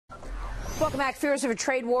Welcome back. Fears of a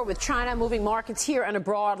trade war with China moving markets here and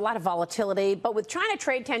abroad. A lot of volatility. But with China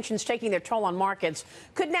trade tensions taking their toll on markets,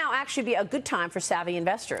 could now actually be a good time for savvy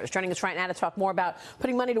investors. Joining us right now to talk more about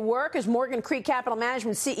putting money to work is Morgan Creek Capital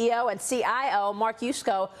Management CEO and CIO, Mark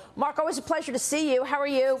Yusko. Mark, always a pleasure to see you. How are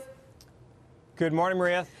you? Good morning,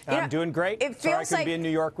 Maria. I'm doing great. Sorry I couldn't be in New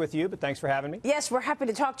York with you, but thanks for having me. Yes, we're happy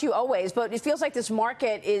to talk to you always. But it feels like this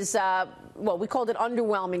market is, well, we called it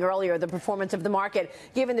underwhelming earlier, the performance of the market,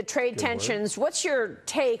 given the trade tensions. What's your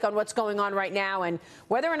take on what's going on right now and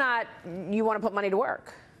whether or not you want to put money to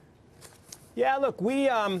work? Yeah, look, we're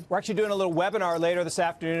actually doing a little webinar later this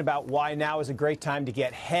afternoon about why now is a great time to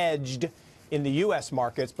get hedged in the U.S.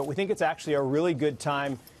 markets. But we think it's actually a really good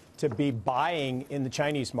time to be buying in the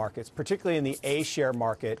Chinese markets, particularly in the A-share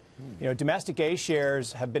market. You know, domestic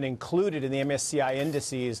A-shares have been included in the MSCI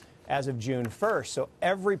indices as of June 1st. So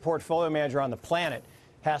every portfolio manager on the planet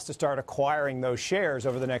has to start acquiring those shares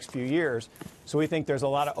over the next few years. So we think there's a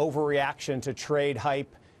lot of overreaction to trade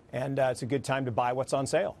hype, and it's a good time to buy what's on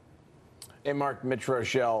sale. Hey, Mark, Mitch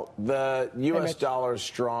Rochelle. The U.S. dollar's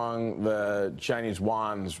strong, the Chinese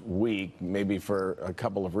yuan's weak, maybe for a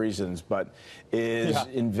couple of reasons, but is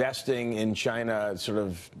investing in China sort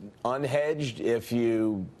of unhedged if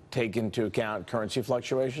you take into account currency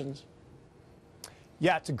fluctuations?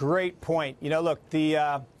 Yeah, it's a great point. You know, look,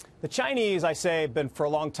 the Chinese, I say, have been for a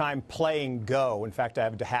long time playing Go. In fact, I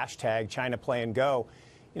have the hashtag China playing Go.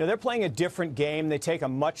 You know, they're playing a different game. They take a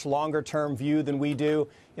much longer-term view than we do.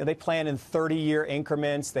 You know, they plan in 30-year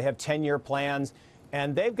increments. They have 10-year plans.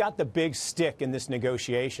 And they've got the big stick in this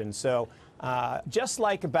negotiation. So just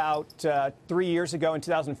like about 3 years ago in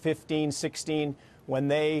 2015-16, when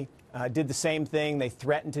they did the same thing, they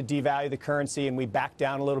threatened to devalue the currency, and we backed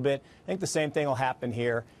down a little bit. I think the same thing will happen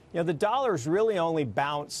here. You know, the dollar's really only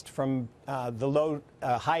bounced from the low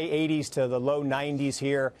high 80s to the low 90s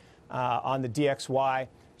here on the DXY.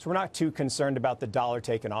 So we're not too concerned about the dollar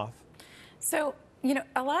taking off. So, you know,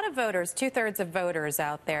 a lot of voters, 2/3 of voters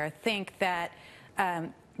out there, think that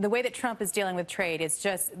the way that Trump is dealing with trade is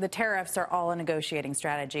just the tariffs are all a negotiating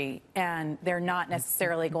strategy, and they're not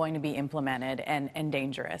necessarily going to be implemented and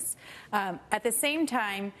dangerous. At the same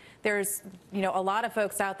time, there's, you know, a lot of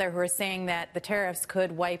folks out there who are saying that the tariffs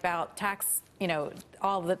could wipe out tax, you know,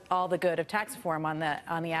 all the good of tax reform on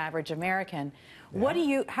the average American.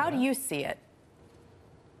 How do you see it?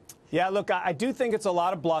 Yeah, look, I do think it's a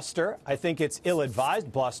lot of bluster. I think it's ill-advised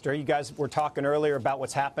bluster. You guys were talking earlier about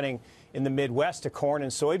what's happening in the Midwest to corn and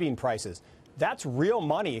soybean prices. That's real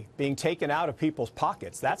money being taken out of people's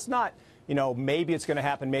pockets. That's not, you know, maybe it's going to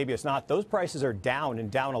happen, maybe it's not. Those prices are down and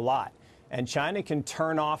down a lot. And China can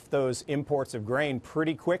turn off those imports of grain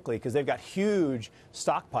pretty quickly because they've got huge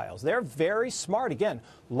stockpiles. They're very smart. Again,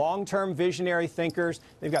 long-term visionary thinkers.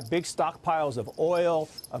 They've got big stockpiles of oil,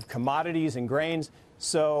 of commodities and grains.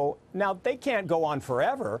 So now they can't go on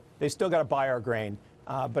forever. They still got to buy our grain.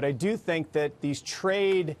 But I do think that these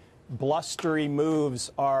trade blustery moves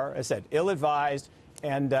are, as I said, ill-advised.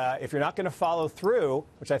 And if you're not going to follow through,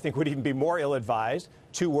 which I think would even be more ill-advised,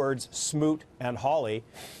 2 words, Smoot and Hawley,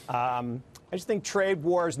 I just think trade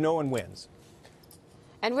wars, no one wins.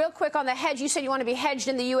 And real quick on the hedge, you said you want to be hedged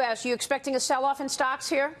in the U.S. Are you expecting a sell-off in stocks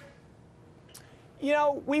here? You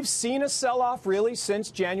know, we've seen a sell-off really since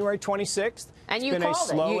January 26th. And it's been a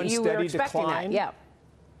slow and steady decline. That,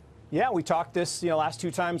 yeah, we talked this, you know, last 2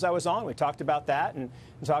 times I was on. We talked about that and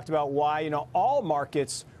talked about why, you know, all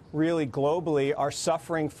markets really globally are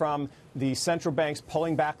suffering from the central banks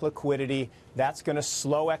pulling back liquidity. That's going to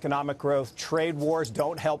slow economic growth. Trade wars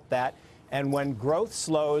don't help that. And when growth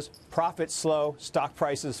slows, profits slow, stock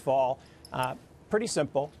prices fall. Pretty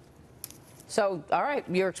simple. So, all right,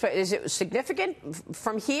 is it significant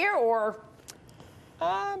from here or?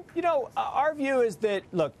 You know, our view is that,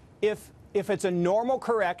 look, if it's a normal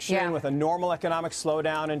correction with a normal economic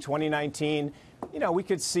slowdown in 2019, you know, we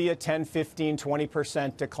could see a 10, 15,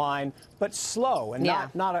 20% decline, but slow and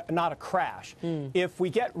not a crash. If we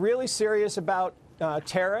get really serious about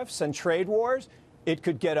tariffs and trade wars, it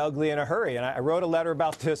could get ugly in a hurry. And I wrote a letter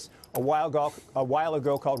about this a while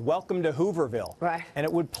ago called Welcome to Hooverville. Right. And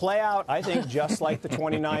it would play out, I think, just like the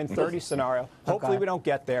 29-30 scenario. Hopefully we don't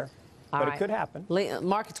get there, but it could happen.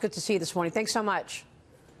 Mark, it's good to see you this morning. Thanks so much.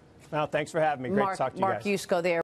 Well, thanks for having me. Great to talk to you guys. Mark Yusko there.